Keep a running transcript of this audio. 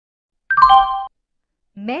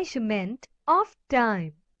Measurement of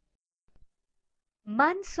time.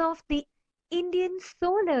 Months of the Indian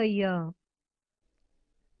solar year.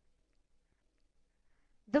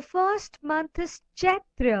 The first month is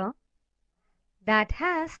Chaitra, that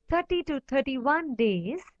has 30 to 31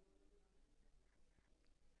 days.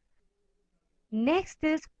 Next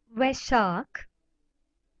is Vaishakh,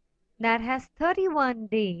 that has 31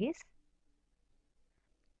 days.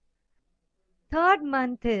 Third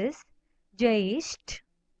month is Jyeshth,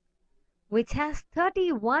 which has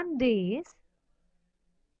 31 days.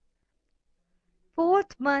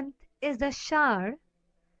 Fourth month is Ashadh,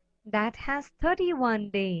 that has 31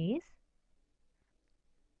 days.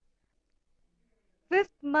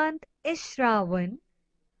 Fifth month is Shravan,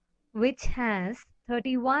 which has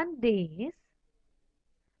 31 days.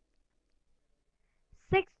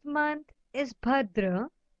 Sixth month is Bhadra,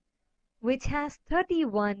 which has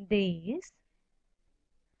 31 days.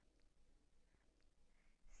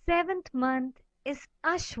 Seventh month is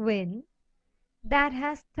Ashwin, that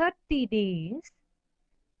has 30 days.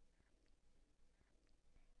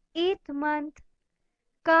 Eighth month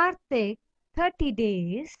Kartik, 30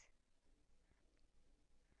 days.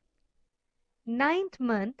 Ninth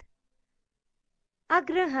month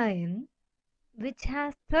Agrahayan, which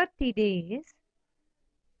has 30 days.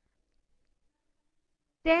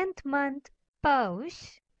 10th month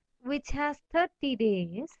Paush, which has 30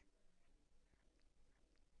 days.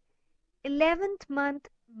 11th month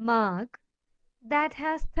Magh, that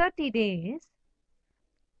has 30 days.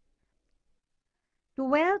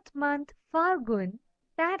 12th month Phalgun,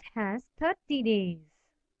 that has 30 days.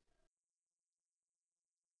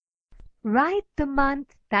 Write the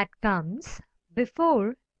month that comes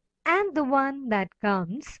before and the one that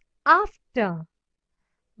comes after.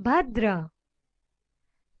 Bhadra.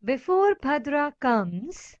 Before Bhadra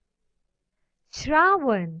comes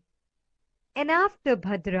Shravan, and after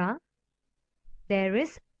Bhadra there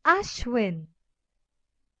is Ashwin.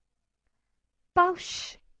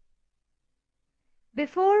 Paush.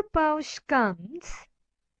 Before Paush comes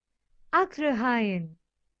Agrahayan.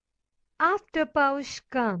 After Paush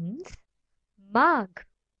comes Magh.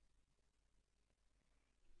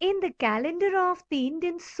 In the calendar of the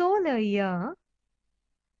Indian solar year,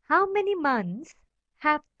 how many months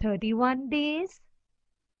have 31 days?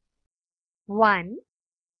 1,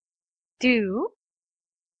 2,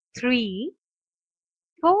 3,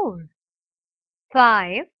 4,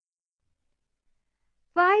 5.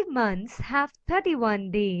 5 months have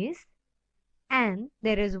 31 days, and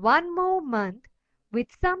there is one more month which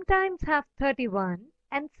sometimes have 31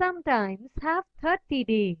 and sometimes have 30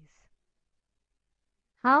 days.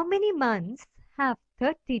 How many months have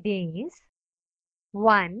 30 days?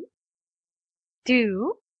 1,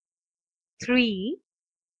 2, 3,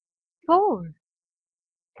 4,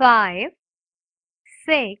 5,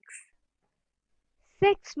 6.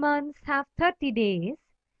 6 months have 30 days,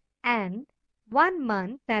 and 1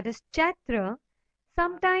 month, that is Chaitra,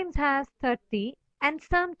 sometimes has 30 and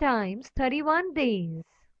sometimes 31 days.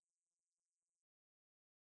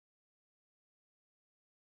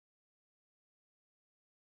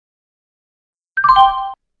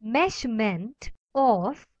 Measurement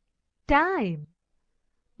of time.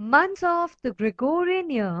 Months of the Gregorian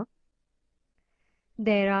year.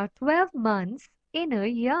 There are 12 months in a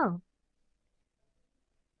year.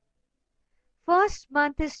 First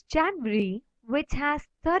month is January, which has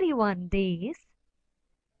 31 days.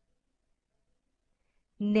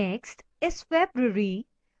 Next is February,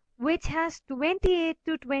 which has 28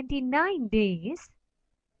 to 29 days.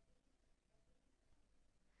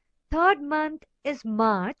 Third month is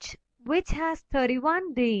March, which has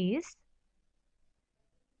 31 days.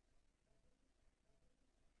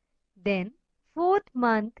 Then fourth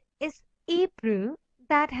month is April,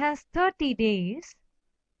 that has 30 days.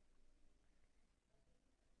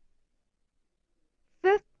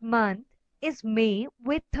 Fifth month is May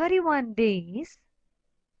with 31 days.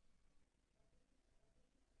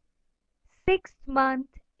 Sixth month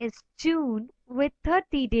is June with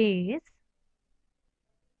 30 days.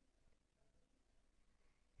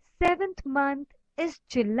 Seventh month is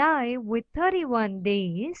July with 31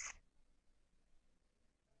 days.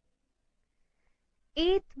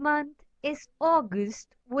 Eighth month is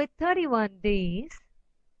August with 31 days.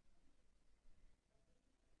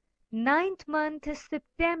 Ninth month is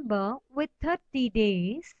September with 30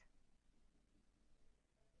 days.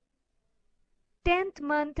 10th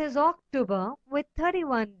month is October with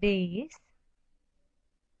 31 days.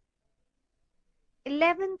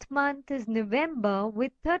 11th month is November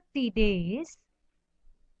with 30 days.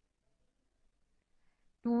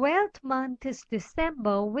 12th month is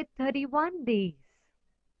December with 31 days.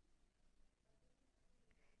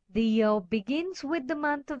 The year begins with the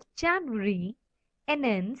month of January and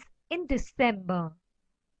ends in December.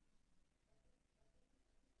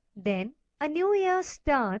 Then a new year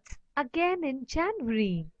starts again in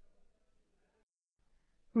January.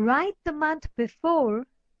 Write the month before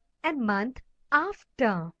and month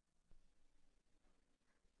after.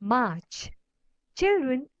 March.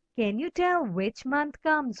 Children, can you tell which month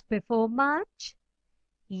comes before March?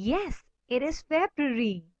 Yes, it is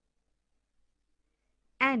February.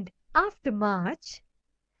 And after March?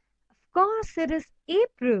 Of course, it is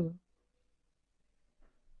April.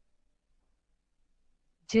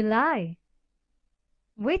 July.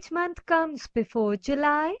 Which month comes before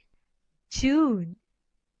July? June.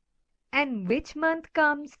 And which month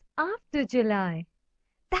comes after July?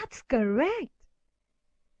 That's correct.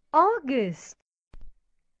 August.